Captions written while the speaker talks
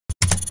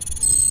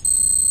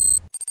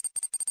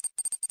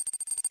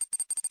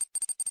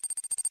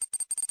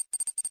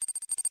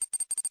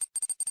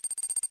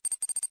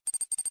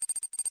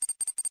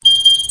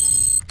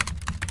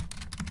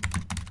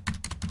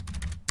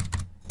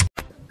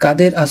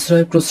কাদের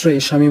আশ্রয় প্রশ্রয়ে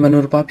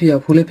স্বামীমানুর পাপিয়া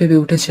ফুলে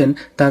ফেপে উঠেছেন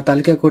তার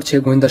তালিকা করছে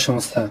গোয়েন্দা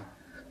সংস্থা।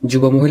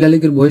 যুব মহিলা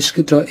লীগের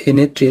বহিষ্কৃত এ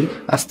নেত্রীর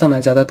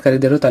আস্তানায়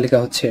যাতায়াতকারীদেরও তালিকা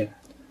হচ্ছে।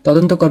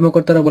 তদন্ত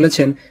কর্মকর্তারা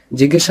বলেছেন,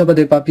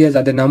 জিজ্ঞাসাবাদে পাপিয়া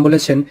যাদের নাম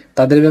বলেছেন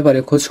তাদের ব্যাপারে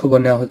খোঁজ খবর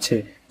নেওয়া হচ্ছে,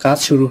 কাজ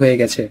শুরু হয়ে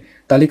গেছে।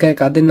 তালিকায়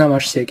কাদের নাম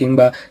আসছে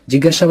কিংবা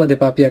জিজ্ঞাসাবাদে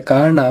পাপিয়া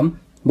কার নাম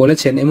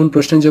বলেছেন এমন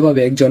প্রশ্নের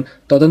জবাবে একজন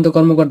তদন্ত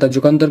কর্মকর্তা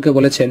যুগান্তরকে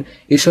বলেছেন,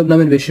 এসব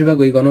নামের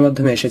বেশিরভাগই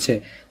গণমাধ্যমে এসেছে।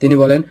 তিনি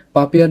বলেন,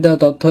 পাপিয়ার দেওয়া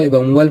তথ্য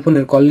এবং মোবাইল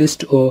ফোনের কল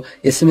লিস্ট ও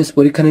SMS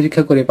পরীক্ষা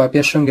নিরীক্ষা করে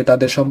পাপিয়ার সঙ্গে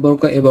তাদের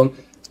সম্পর্ক এবং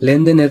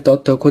লেনদেনের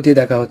তথ্য খতিয়ে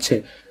দেখা হচ্ছে।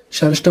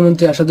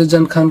 স্বরাষ্ট্রমন্ত্রী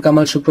আসাদুজ্জামান খান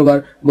কামাল শুক্রবার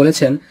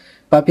বলেছেন,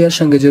 পাপিয়ার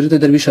সঙ্গে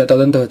জড়িতদের বিষয়ে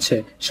তদন্ত হচ্ছে।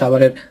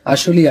 সাভারের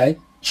আশুলিয়ায়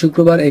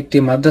শুক্রবার একটি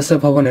মাদ্রাসা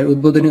ভবনের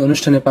উদ্বোধনী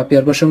অনুষ্ঠানে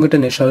পাপিয়ার প্রসঙ্গ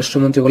টেনে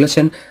স্বরাষ্ট্রমন্ত্রী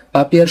বলেছেন,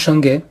 পাপিয়ার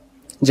সঙ্গে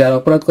যারা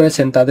অপরাধ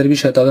করেছেন তাদের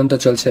বিষয়ে তদন্ত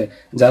চলছে।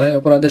 যারাই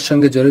অপরাধের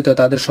সঙ্গে জড়িত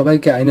তাদের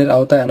সবাইকে আইনের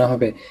আওতায় আনা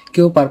হবে,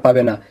 কেউ পার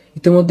পাবে না।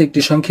 ইতিমধ্যে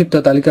একটি সংক্ষিপ্ত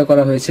তালিকা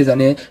করা হয়েছে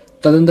জানিয়ে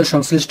তদন্ত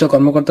সংশ্লিষ্ট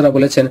কর্মকর্তারা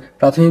বলেছেন,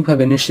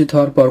 প্রাথমিকভাবে নিশ্চিত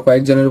হওয়ার পর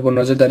কয়েকজনের উপর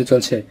নজরদারি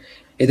চলছে।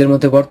 এদের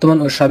মধ্যে বর্তমান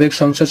ও সাবেক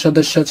সংসদ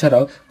সদস্য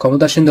ছাড়াও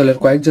ক্ষমতাসীন দলের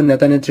কয়েকজন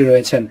নেতানেত্রী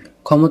রয়েছেন।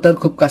 ক্ষমতার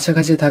খুব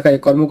কাছাকাছি থাকায়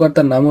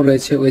কর্মকর্তার নামও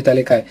রয়েছে ওই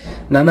তালিকায়।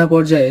 নানা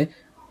পর্যায়ে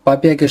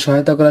পাপিয়াকে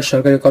সহায়তা করার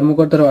সরকারি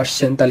কর্মকর্তারাও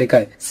আসছেন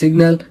তালিকায়।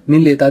 সিগন্যাল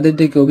মিললে তাদের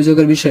ডেকে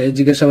অভিযোগের বিষয়ে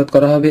জিজ্ঞাসাবাদ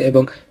করা হবে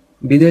এবং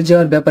বিদেশ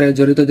যাওয়ার ব্যাপারে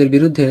জড়িতদের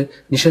বিরুদ্ধে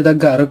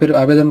নিষেধাজ্ঞা আরোপের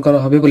আবেদন করা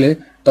হবে বলে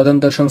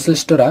তদন্ত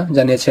সংশ্লিষ্টরা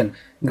জানিয়েছেন।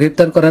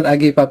 গ্রেপ্তার করার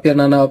আগে পাপিয়া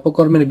নানা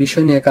অপকর্মের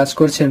বিষয় নিয়ে কাজ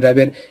করছেন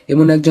র্যাবের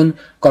এমন একজন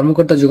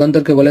কর্মকর্তা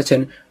যুগান্তরকে বলেছেন,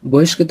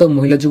 বহিষ্কৃত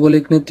মহিলা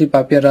যুবলীগ নেত্রী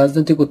পাপিয়ার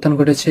রাজনৈতিক উত্থান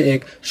ঘটেছে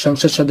এক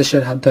সংসদ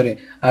সদস্যের হাত ধরে,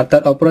 আর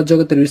তার অপরাধ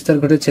জগতের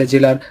বিস্তার ঘটেছে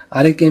জেলার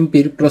আরেক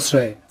এমপির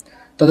প্রশ্রয়ে।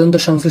 তদন্ত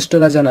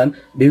সংশ্লিষ্টরা জানান,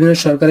 বিভিন্ন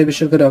সরকারি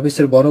বেসরকারি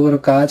অফিসের বড় বড়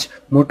কাজ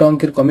মোটা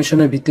অঙ্কের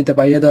কমিশনের ভিত্তিতে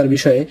পাইয়ে দেওয়ার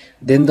বিষয়ে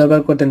দেন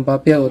দরবার করতেন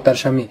পাপিয়া ও তার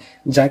স্বামী।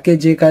 যাকে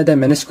যে কায়দায়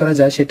ম্যানেজ করা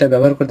যায় সেটা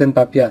ব্যবহার করতেন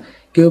পাপিয়া।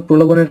 কেউ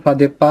প্রলোভনের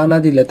ফাঁদে পা না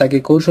দিলে তাকে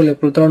কৌশলে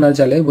প্রতারণার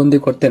জালে বন্দী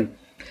করতেন।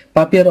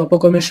 পাপিয়ার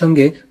অপকর্মের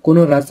সঙ্গে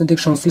কোনো রাজনৈতিক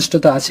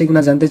সংশ্লিষ্টতা আছে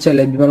কিনা জানতে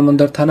চাইলে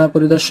বিমানবন্দর থানা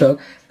পরিদর্শক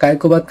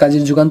কায়কোবাদ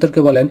কাজীর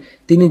যুগান্তরকে বলেন,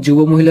 তিনি যুব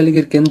মহিলা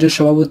লীগের কেন্দ্রীয়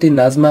সভাপতি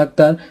নাজমা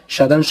আক্তার,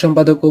 সাধারণ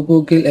সম্পাদক অপু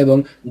উকিল এবং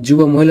যুব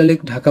মহিলা লীগ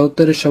ঢাকা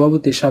উত্তরের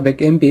সভাপতি সাবেক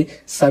MP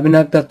সাবিনা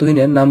আক্তার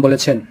তুহিনের নাম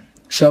বলেছেন।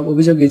 সব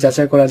অভিযোগই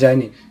যাচাই করা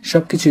যায়নি,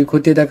 সবকিছুই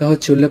খতিয়ে দেখা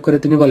হচ্ছে উল্লেখ করে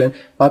তিনি বলেন,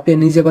 পাপিয়া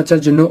নিজে বাঁচার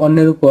জন্য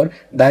অন্যের উপর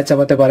দায়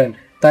চাপাতে পারেন,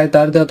 তাই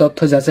তার দেওয়া তথ্য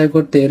যাচাই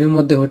করতে এর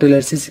মধ্যে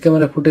হোটেলের সিসি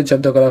ক্যামেরা ফুটেজ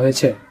জব্দ করা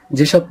হয়েছে।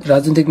 যেসব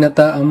রাজনৈতিক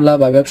নেতা, আমলা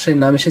বা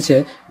ব্যবসায়ীর নাম এসেছে,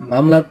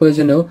 মামলার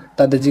প্রয়োজনেও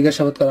তাদের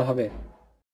জিজ্ঞাসাবাদ করা হবে।